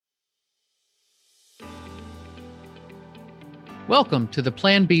Welcome to the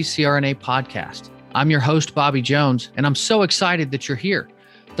Plan B CRNA podcast. I'm your host, Bobby Jones, and I'm so excited that you're here.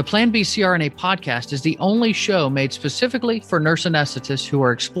 The Plan B CRNA podcast is the only show made specifically for nurse anesthetists who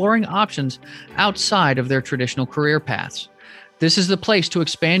are exploring options outside of their traditional career paths. This is the place to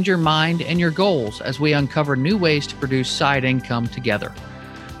expand your mind and your goals as we uncover new ways to produce side income together.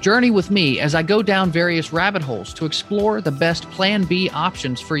 Journey with me as I go down various rabbit holes to explore the best Plan B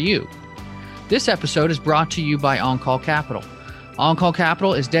options for you. This episode is brought to you by On-Call Capital. On-Call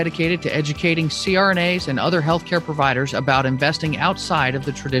Capital is dedicated to educating CRNAs and other healthcare providers about investing outside of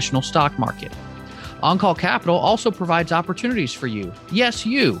the traditional stock market. On-Call Capital also provides opportunities for you, yes,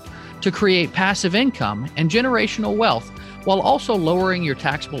 you, to create passive income and generational wealth while also lowering your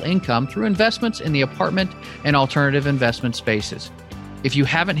taxable income through investments in the apartment and alternative investment spaces. If you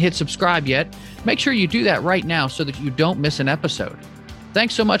haven't hit subscribe yet, make sure you do that right now so that you don't miss an episode.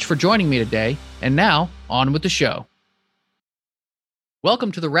 Thanks so much for joining me today, and now on with the show.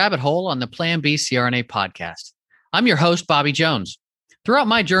 Welcome to the rabbit hole on the Plan B CRNA podcast. I'm your host, Bobby Jones. Throughout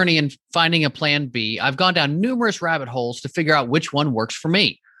my journey in finding a Plan B, I've gone down numerous rabbit holes to figure out which one works for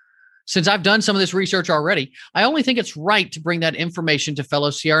me. Since I've done some of this research already, I only think it's right to bring that information to fellow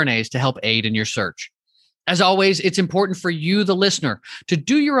CRNAs to help aid in your search. As always, it's important for you, the listener, to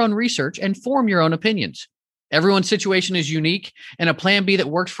do your own research and form your own opinions. Everyone's situation is unique, and a Plan B that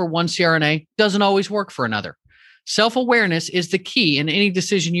works for one CRNA doesn't always work for another. Self-awareness is the key in any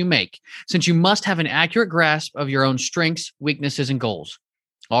decision you make, since you must have an accurate grasp of your own strengths, weaknesses, and goals.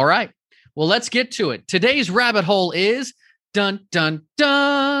 All right, well, let's get to it. Today's rabbit hole is dun, dun,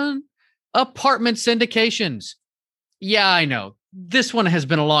 dun, apartment syndications. Yeah, I know. This one has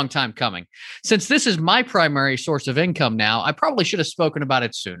been a long time coming. Since this is my primary source of income now, I probably should have spoken about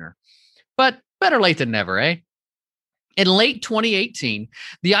it sooner. But better late than never, eh? In late 2018,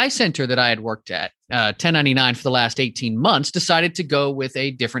 the eye center that I had worked at, 1099 for the last 18 months, decided to go with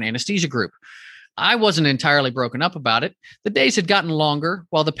a different anesthesia group. I wasn't entirely broken up about it. The days had gotten longer,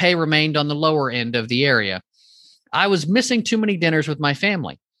 while the pay remained on the lower end of the area. I was missing too many dinners with my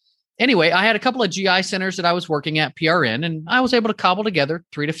family. Anyway, I had a couple of GI centers that I was working at PRN, and I was able to cobble together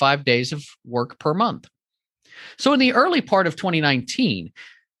 3 to 5 days of work per month. So in the early part of 2019,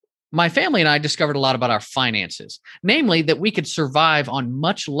 my family and I discovered a lot about our finances, namely that we could survive on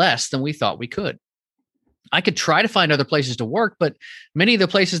much less than we thought we could. I could try to find other places to work, but many of the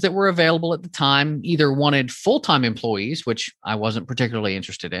places that were available at the time either wanted full-time employees, which I wasn't particularly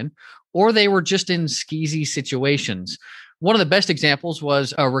interested in, or they were just in skeezy situations. One of the best examples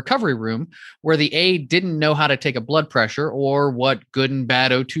was a recovery room where the aide didn't know how to take a blood pressure or what good and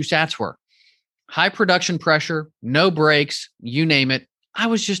bad O2 sats were. High production pressure, no breaks, you name it. I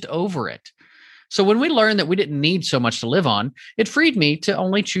was just over it. So when we learned that we didn't need so much to live on, it freed me to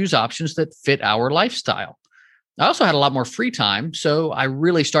only choose options that fit our lifestyle. I also had a lot more free time, so I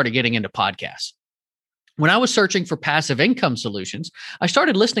really started getting into podcasts. When I was searching for passive income solutions, I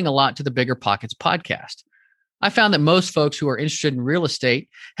started listening a lot to the Bigger Pockets podcast. I found that most folks who are interested in real estate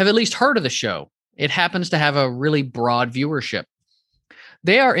have at least heard of the show. It happens to have a really broad viewership.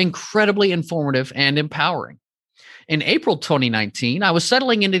 They are incredibly informative and empowering. In April 2019, I was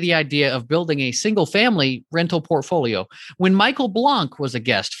settling into the idea of building a single-family rental portfolio when Michael Blanc was a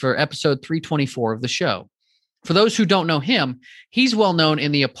guest for episode 324 of the show. For those who don't know him, he's well known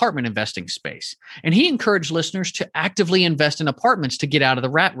in the apartment investing space, and he encouraged listeners to actively invest in apartments to get out of the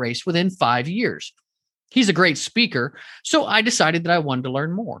rat race within 5 years. He's a great speaker, so I decided that I wanted to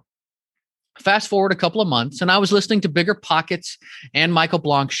learn more. Fast forward a couple of months, and I was listening to Bigger Pockets and Michael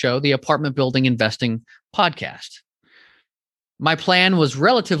Blanc's show, the Apartment Building Investing podcast. My plan was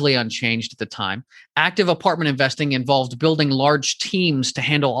relatively unchanged at the time. Active apartment investing involved building large teams to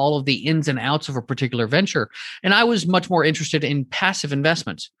handle all of the ins and outs of a particular venture, and I was much more interested in passive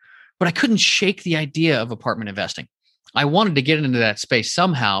investments. But I couldn't shake the idea of apartment investing. I wanted to get into that space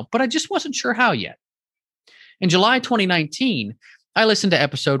somehow, but I just wasn't sure how yet. In July 2019, I listened to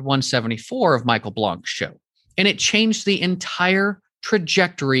episode 174 of Michael Blanc's show, and it changed the entire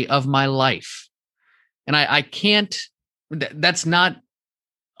trajectory of my life. And I can't... That's not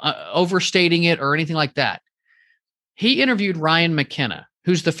overstating it or anything like that. He interviewed Ryan McKenna,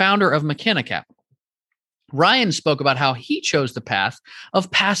 who's the founder of McKenna Capital. Ryan spoke about how he chose the path of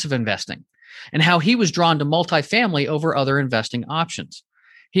passive investing and how he was drawn to multifamily over other investing options.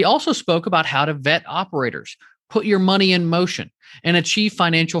 He also spoke about how to vet operators, put your money in motion, and achieve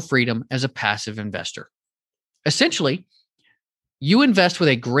financial freedom as a passive investor. Essentially, you invest with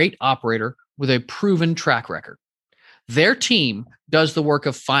a great operator with a proven track record. Their team does the work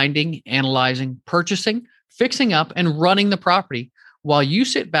of finding, analyzing, purchasing, fixing up, and running the property while you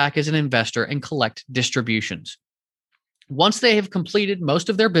sit back as an investor and collect distributions. Once they have completed most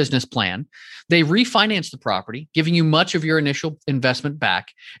of their business plan, they refinance the property, giving you much of your initial investment back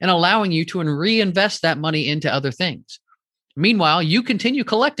and allowing you to reinvest that money into other things. Meanwhile, you continue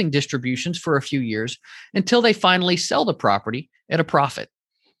collecting distributions for a few years until they finally sell the property at a profit.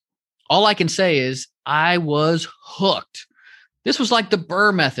 All I can say is I was hooked. This was like the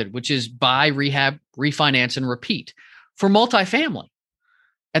Burr method, which is buy, rehab, refinance, and repeat for multifamily.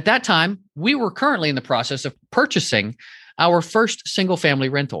 At that time, we were currently in the process of purchasing our first single family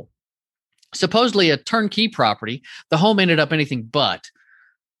rental. Supposedly a turnkey property, the home ended up anything but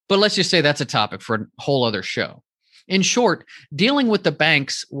let's just say that's a topic for a whole other show. In short, dealing with the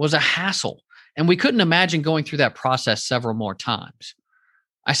banks was a hassle, and we couldn't imagine going through that process several more times.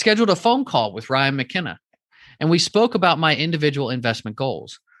 I scheduled a phone call with Ryan McKenna, and we spoke about my individual investment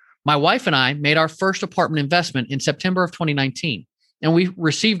goals. My wife and I made our first apartment investment in September of 2019, and we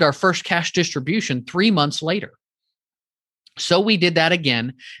received our first cash distribution 3 months later. So we did that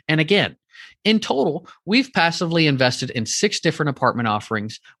again and again. In total, we've passively invested in 6 different apartment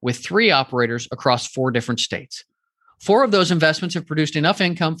offerings with 3 operators across 4 different states. 4 of those investments have produced enough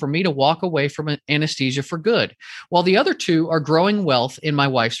income for me to walk away from anesthesia for good, while the other 2 are growing wealth in my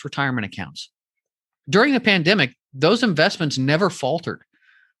wife's retirement accounts. During the pandemic, those investments never faltered.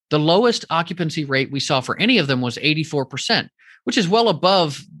 The lowest occupancy rate we saw for any of them was 84%, which is well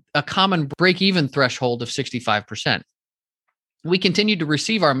above a common break-even threshold of 65%. We continued to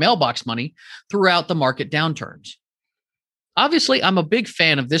receive our mailbox money throughout the market downturns. Obviously, I'm a big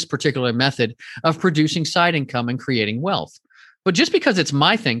fan of this particular method of producing side income and creating wealth. But just because it's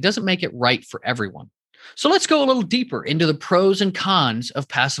my thing doesn't make it right for everyone. So let's go a little deeper into the pros and cons of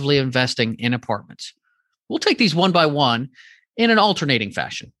passively investing in apartments. We'll take these one by one in an alternating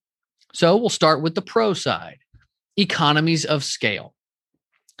fashion. So we'll start with the pro side, economies of scale.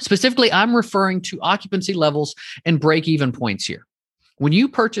 Specifically, I'm referring to occupancy levels and break-even points here. When you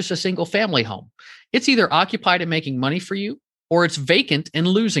purchase a single family home, it's either occupied and making money for you, or it's vacant and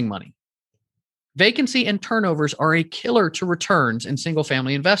losing money. Vacancy and turnovers are a killer to returns in single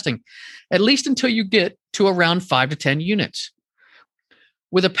family investing, at least until you get to around 5 to 10 units.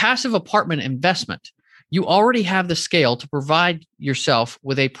 With a passive apartment investment, you already have the scale to provide yourself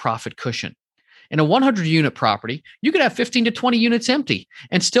with a profit cushion. In a 100-unit property, you could have 15 to 20 units empty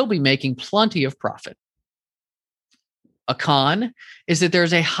and still be making plenty of profit. A con is that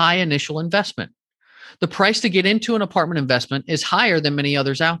there's a high initial investment. The price to get into an apartment investment is higher than many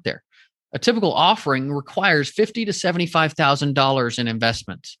others out there. A typical offering requires $50,000 to $75,000 in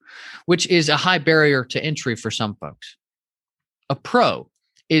investments, which is a high barrier to entry for some folks. A pro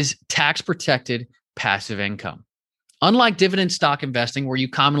is tax-protected passive income. Unlike dividend stock investing, where you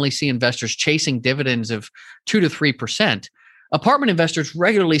commonly see investors chasing dividends of 2 to 3%, apartment investors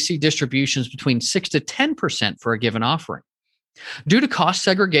regularly see distributions between 6 to 10% for a given offering. Due to cost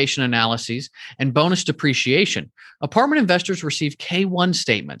segregation analyses and bonus depreciation, apartment investors receive K-1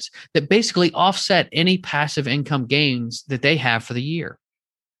 statements that basically offset any passive income gains that they have for the year.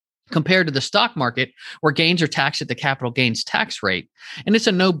 Compared to the stock market, where gains are taxed at the capital gains tax rate, and it's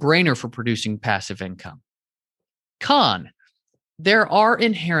a no-brainer for producing passive income. Con, there are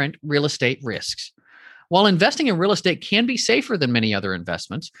inherent real estate risks. While investing in real estate can be safer than many other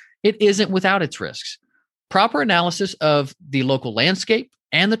investments, it isn't without its risks. Proper analysis of the local landscape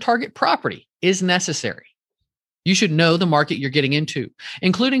and the target property is necessary. You should know the market you're getting into,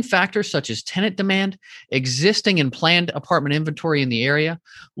 including factors such as tenant demand, existing and planned apartment inventory in the area,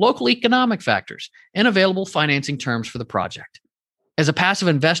 local economic factors, and available financing terms for the project. As a passive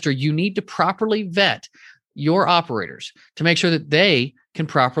investor, you need to properly vet your operators to make sure that they can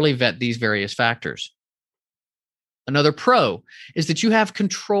properly vet these various factors. Another pro is that you have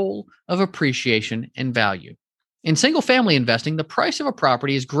control of appreciation and value. In single-family investing, the price of a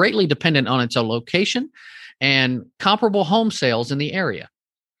property is greatly dependent on its location and comparable home sales in the area.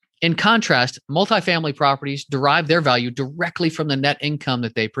 In contrast, multifamily properties derive their value directly from the net income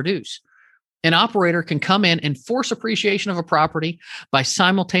that they produce. An operator can come in and force appreciation of a property by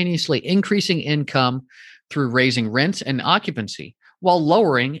simultaneously increasing income through raising rents and occupancy while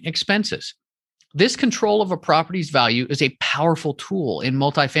lowering expenses. This control of a property's value is a powerful tool in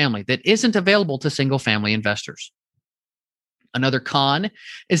multifamily that isn't available to single-family investors. Another con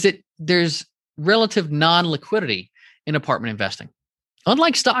is that there's relative non-liquidity in apartment investing.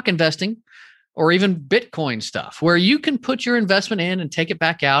 Unlike stock investing or even Bitcoin stuff, where you can put your investment in and take it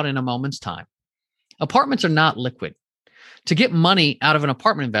back out in a moment's time, apartments are not liquid. To get money out of an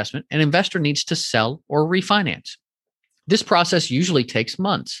apartment investment, an investor needs to sell or refinance. This process usually takes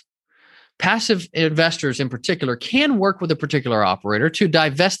months. Passive investors in particular can work with a particular operator to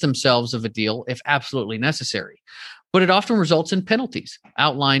divest themselves of a deal if absolutely necessary. but it often results in penalties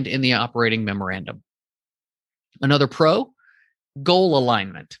outlined in the operating memorandum. Another pro, goal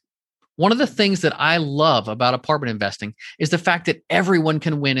alignment. One of the things that I love about apartment investing is the fact that everyone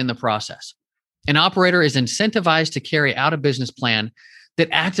can win in the process. An operator is incentivized to carry out a business plan that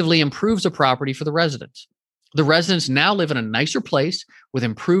actively improves a property for the residents. The residents now live in a nicer place with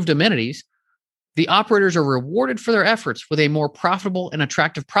improved amenities. The operators are rewarded for their efforts with a more profitable and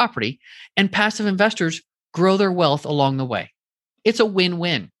attractive property, and passive investors grow their wealth along the way. It's a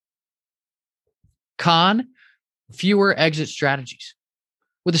win-win. Con, fewer exit strategies.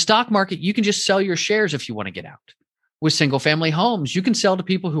 With the stock market, you can just sell your shares if you want to get out. With single-family homes, you can sell to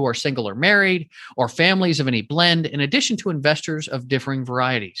people who are single or married, or families of any blend, in addition to investors of differing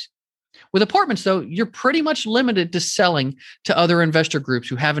varieties. With apartments, though, you're pretty much limited to selling to other investor groups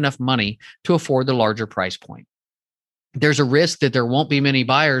who have enough money to afford the larger price point. There's a risk that there won't be many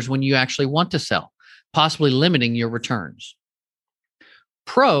buyers when you actually want to sell, possibly limiting your returns.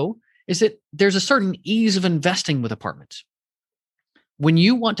 Pro is that there's a certain ease of investing with apartments. When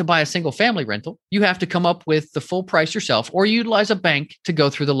you want to buy a single family rental, you have to come up with the full price yourself or utilize a bank to go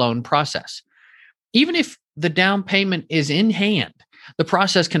through the loan process. Even if the down payment is in hand, the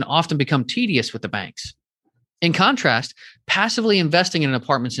process can often become tedious with the banks. In contrast, passively investing in an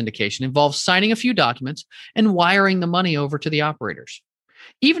apartment syndication involves signing a few documents and wiring the money over to the operators.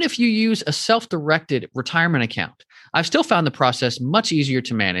 Even if you use a self-directed retirement account, I've still found the process much easier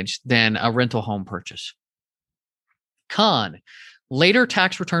to manage than a rental home purchase. Con, later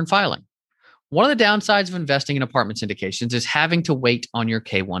tax return filing. One of the downsides of investing in apartment syndications is having to wait on your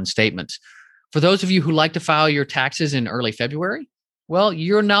K-1 statements. For those of you who like to file your taxes in early February, well,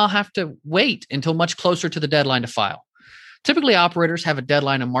 you'll now have to wait until much closer to the deadline to file. Typically, operators have a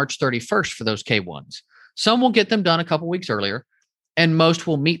deadline of March 31st for those K-1s. Some will get them done a couple weeks earlier, and most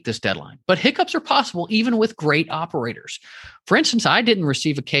will meet this deadline. But hiccups are possible even with great operators. For instance, I didn't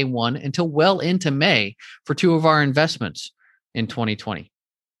receive a K-1 until well into May for two of our investments in 2020.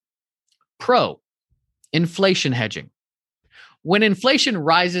 Pro, inflation hedging. When inflation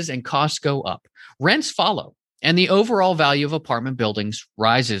rises and costs go up, rents follow, and the overall value of apartment buildings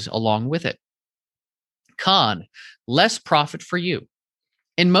rises along with it. Con, less profit for you.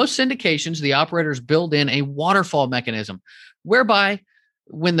 In most syndications, the operators build in a waterfall mechanism whereby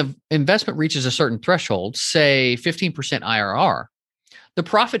when the investment reaches a certain threshold, say 15% IRR, the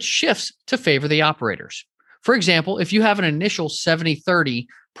profit shifts to favor the operators. For example, if you have an initial 70-30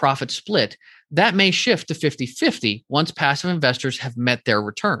 profit split, that may shift to 50-50 once passive investors have met their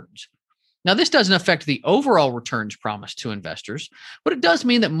returns. Now, this doesn't affect the overall returns promised to investors, but it does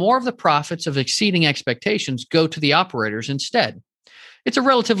mean that more of the profits of exceeding expectations go to the operators instead. It's a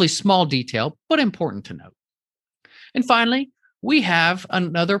relatively small detail, but important to note. And finally, we have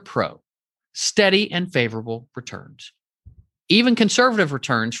another pro, steady and favorable returns. Even conservative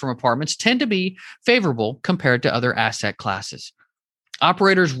returns from apartments tend to be favorable compared to other asset classes.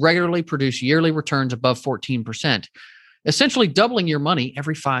 Operators regularly produce yearly returns above 14%, essentially doubling your money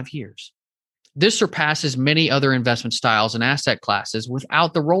every 5 years. This surpasses many other investment styles and asset classes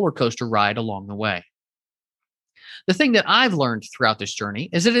without the roller coaster ride along the way. The thing that I've learned throughout this journey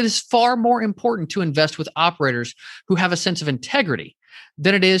is that it is far more important to invest with operators who have a sense of integrity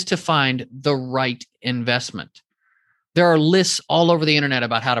than it is to find the right investment. There are lists all over the internet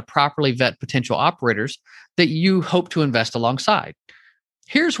about how to properly vet potential operators that you hope to invest alongside.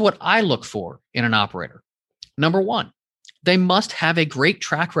 Here's what I look for in an operator. Number one, they must have a great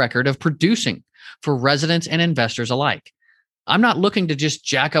track record of producing for residents and investors alike. I'm not looking to just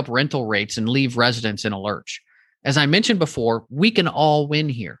jack up rental rates and leave residents in a lurch. As I mentioned before, we can all win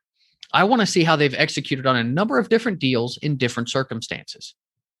here. I want to see how they've executed on a number of different deals in different circumstances.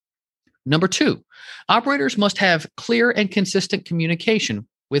 Number two, operators must have clear and consistent communication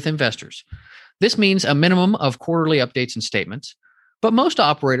with investors. This means a minimum of quarterly updates and statements, but most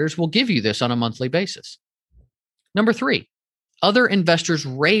operators will give you this on a monthly basis. Number three, other investors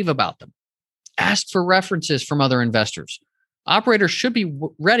rave about them. Ask for references from other investors. Operators should be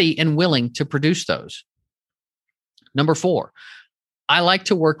ready and willing to produce those. Number four, I like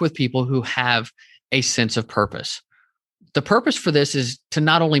to work with people who have a sense of purpose. The purpose for this is to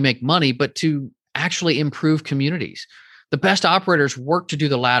not only make money, but to actually improve communities. The best operators work to do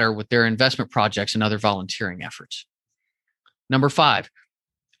the latter with their investment projects and other volunteering efforts. Number five,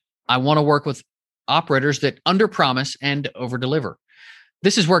 I want to work with operators that underpromise and overdeliver.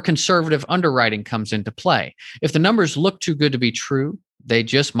 This is where conservative underwriting comes into play. If the numbers look too good to be true, they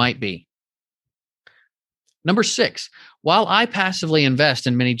just might be. Number six, while I passively invest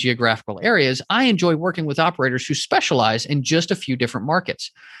in many geographical areas, I enjoy working with operators who specialize in just a few different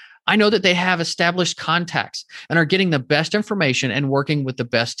markets. I know that they have established contacts and are getting the best information and working with the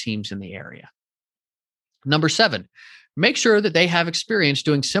best teams in the area. Number 7, make sure that they have experience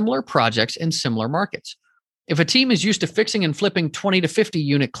doing similar projects in similar markets. If a team is used to fixing and flipping 20 to 50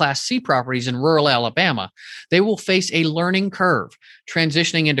 unit Class C properties in rural Alabama, they will face a learning curve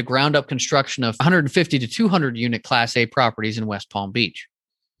transitioning into ground up construction of 150 to 200 unit Class A properties in West Palm Beach.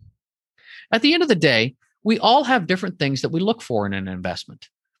 At the end of the day, we all have different things that we look for in an investment.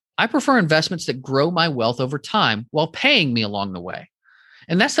 I prefer investments that grow my wealth over time while paying me along the way.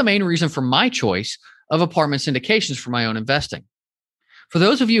 And that's the main reason for my choice of apartment syndications for my own investing. For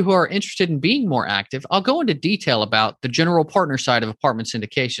those of you who are interested in being more active, I'll go into detail about the general partner side of apartment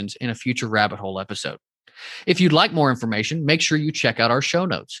syndications in a future rabbit hole episode. If you'd like more information, make sure you check out our show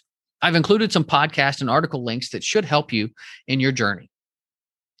notes. I've included some podcast and article links that should help you in your journey.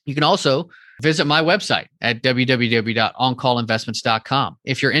 You can also visit my website at www.oncallinvestments.com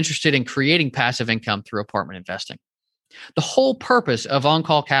if you're interested in creating passive income through apartment investing. The whole purpose of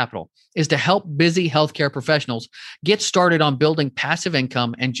On-Call Capital is to help busy healthcare professionals get started on building passive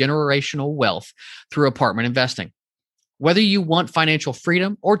income and generational wealth through apartment investing. Whether you want financial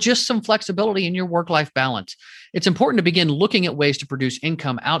freedom or just some flexibility in your work-life balance, it's important to begin looking at ways to produce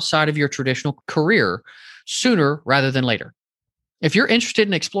income outside of your traditional career sooner rather than later. If you're interested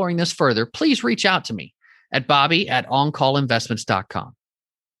in exploring this further, please reach out to me at bobby@oncallinvestments.com.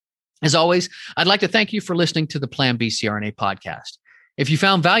 As always, I'd like to thank you for listening to the Plan B CRNA podcast. If you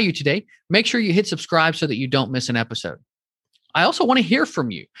found value today, make sure you hit subscribe so that you don't miss an episode. I also want to hear from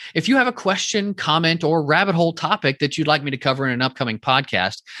you. If you have a question, comment, or rabbit hole topic that you'd like me to cover in an upcoming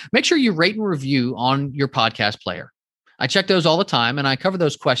podcast, make sure you rate and review on your podcast player. I check those all the time, and I cover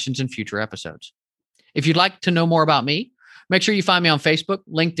those questions in future episodes. If you'd like to know more about me, make sure you find me on Facebook,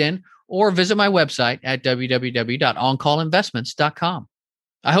 LinkedIn, or visit my website at www.oncallinvestments.com.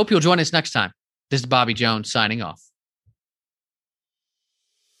 I hope you'll join us next time. This is Bobby Jones signing off.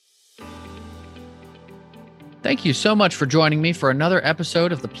 Thank you so much for joining me for another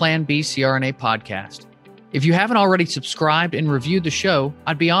episode of the Plan B CRNA podcast. If you haven't already subscribed and reviewed the show,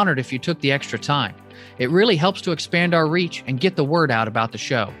 I'd be honored if you took the extra time. It really helps to expand our reach and get the word out about the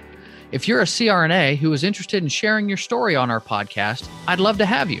show. If you're a CRNA who is interested in sharing your story on our podcast, I'd love to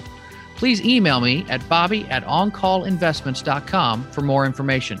have you. Please email me at bobby@oncallinvestments.com for more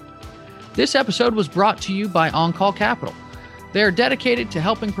information. This episode was brought to you by On-Call Capital. They are dedicated to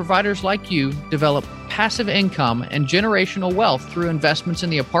helping providers like you develop passive income and generational wealth through investments in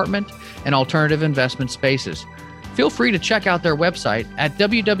the apartment and alternative investment spaces. Feel free to check out their website at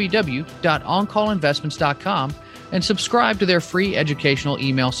www.oncallinvestments.com and subscribe to their free educational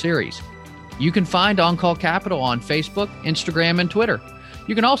email series. You can find On-Call Capital on Facebook, Instagram, and Twitter.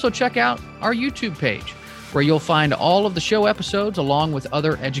 You can also check out our YouTube page, where you'll find all of the show episodes along with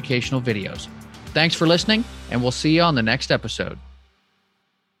other educational videos. Thanks for listening, and we'll see you on the next episode.